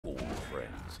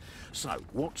So,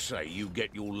 what say you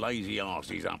get your lazy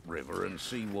arses upriver and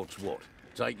see what's what?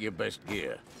 Take your best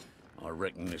gear. I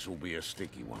reckon this will be a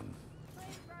sticky one.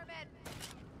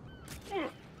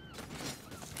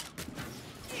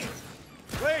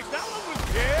 Wait, that one was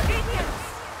good!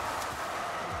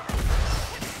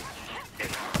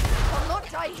 I'll not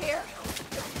die here.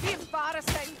 It'll be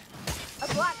embarrassing. A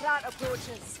black rat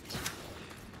approaches.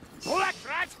 Black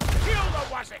rat, kill the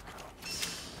wasik!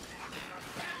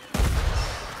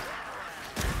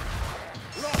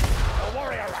 Look, the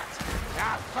warrior rat.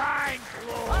 Now find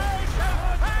glory.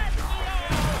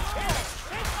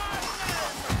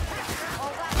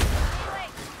 All that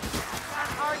feeling.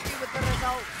 Can't argue with the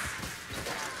results.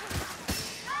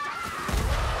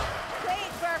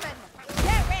 Plague vermin,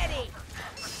 get ready.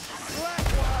 Black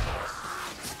ones!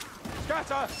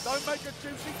 Scatter! Don't make a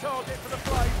juicy target for the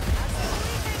flame!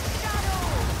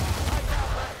 Take out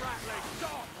that ratling!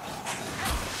 Stop!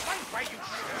 Wait, you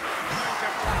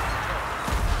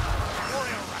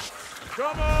warrior rat!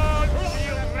 Come on!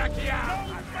 You rakia!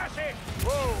 Don't smash it!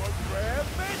 Whoa, a rare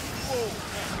mistful!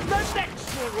 The next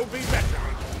one will be better!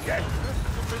 Yes, this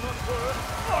could be much worse!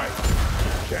 Right!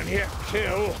 Can you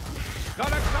kill? Not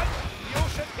a gun! You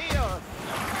should heal!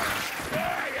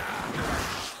 There you are!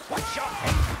 Watch your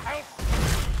head, help!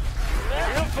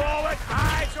 Heel forward,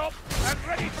 eyes up, and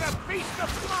ready for a feast of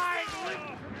flying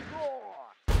limbs and gore!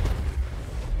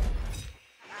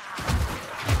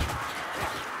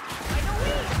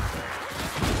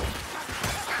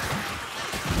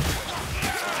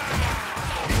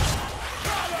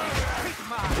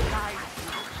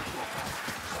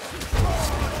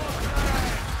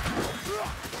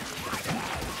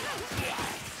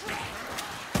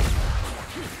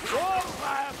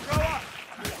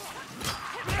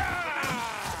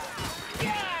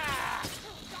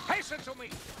 To me.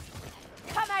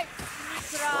 Come out,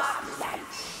 Scrap.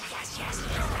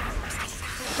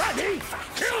 Daddy,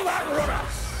 kill that runner!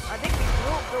 I think we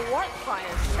broke the work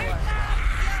fire sword.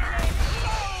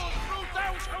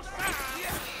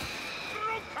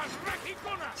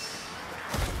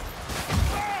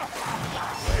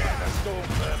 Where the storm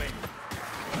vermin?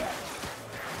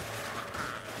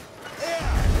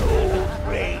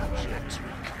 Rangers.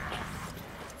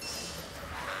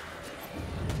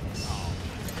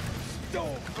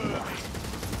 Storm vermin.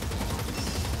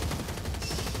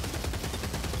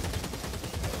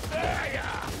 There ya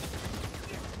are.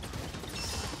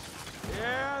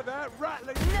 Yeah, that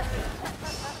rattling.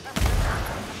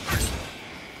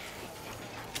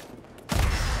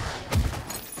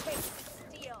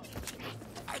 Steel.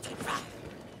 I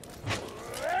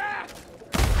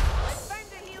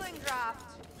found a healing draft.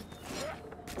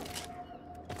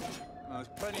 There's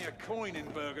plenty of coin in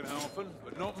Bergenhafen,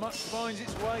 but not much finds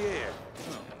its way here.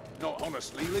 Well, not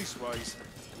honestly, leastways.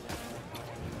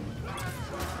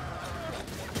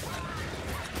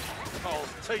 Oh,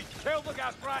 teeth, kill the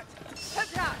gas brat!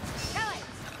 Hook rat, kill it!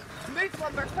 Move,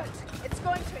 Lumberfoot. It's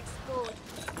going to explode.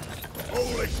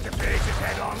 Hold it to base his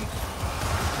head on.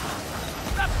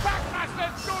 The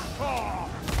Backmaster's done for!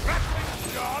 Rattling's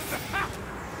gone! Ha!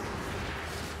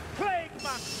 Plague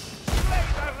monk! Slay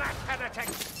the rat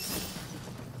heretics!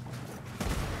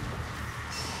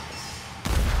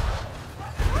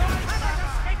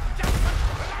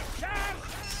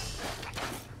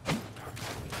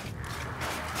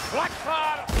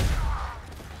 Blackfire!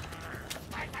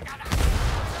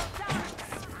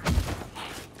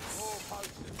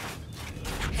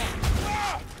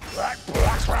 That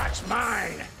black rat's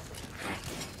mine!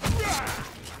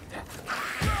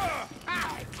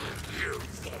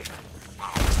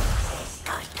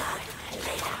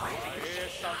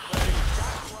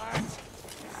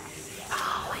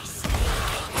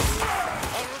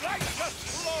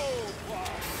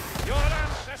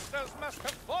 Must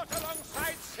have fought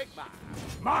alongside Sigma.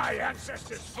 My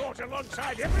ancestors fought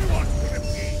alongside everyone for the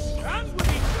peace, and with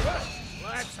each other.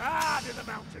 Life's hard in the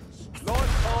mountains.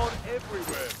 Life's hard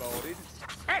everywhere, Bardin.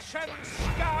 Hessian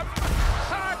scum!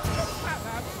 Hard to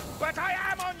fathom, but I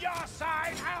am on your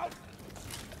side, Alf!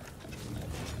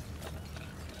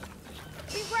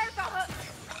 Beware the hook!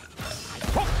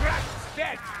 Hook rat's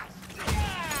dead!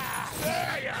 Yeah!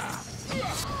 There you are!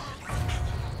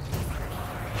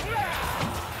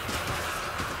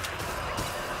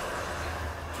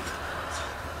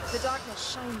 The darkness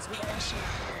shines with ashen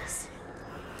colors.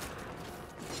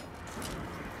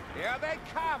 Here they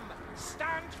come!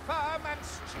 Stand firm and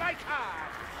strike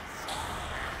hard!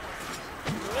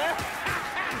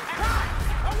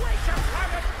 Await a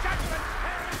cloud of judgment,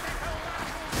 heretical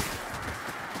rabble!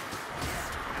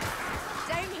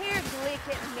 Down here,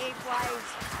 Blaket Mayflies.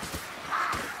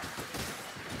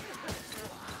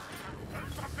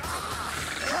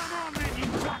 Come on!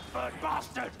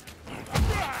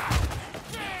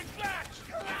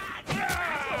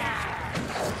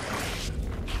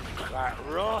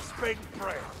 big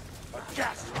breath. A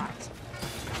gas rat.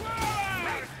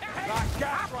 That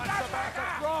gas rat's about to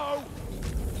throw.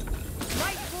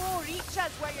 My bow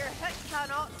reaches where your hit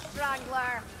cannot,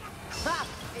 Strangler. Ha!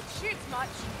 It shoots much,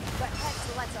 but hits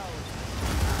little.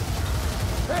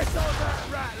 It's on that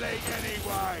rattling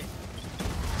anyway.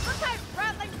 Look out,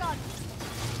 rattling gun!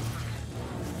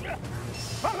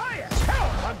 Elias,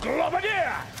 help! A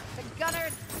globadier! The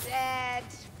gunner's dead.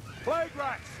 Plague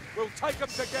rats! We'll take them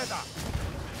together.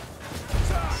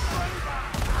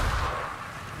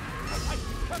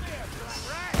 Come here, black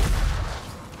rat!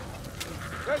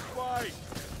 This way!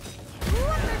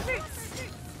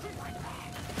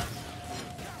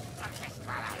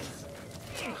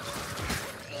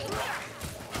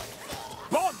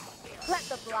 Bomb! Let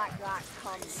the black rat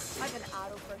come. I've an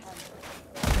arrow for him.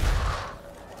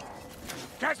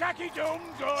 Kazaki Doom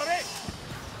got it!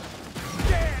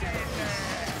 Get in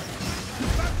there!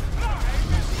 The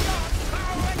flame is your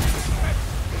power!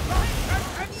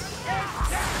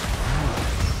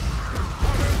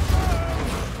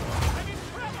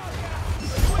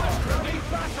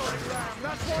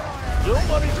 Don't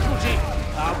worry, Scooty.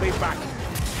 I'll be back.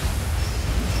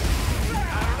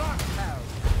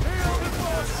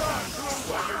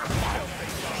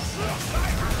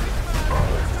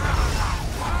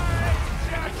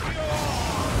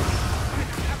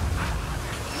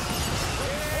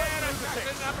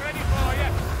 I'm ready for you.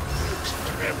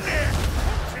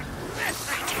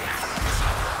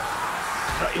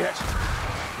 Not yet.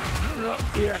 Not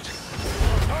yet.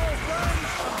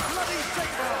 Bloody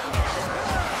signal!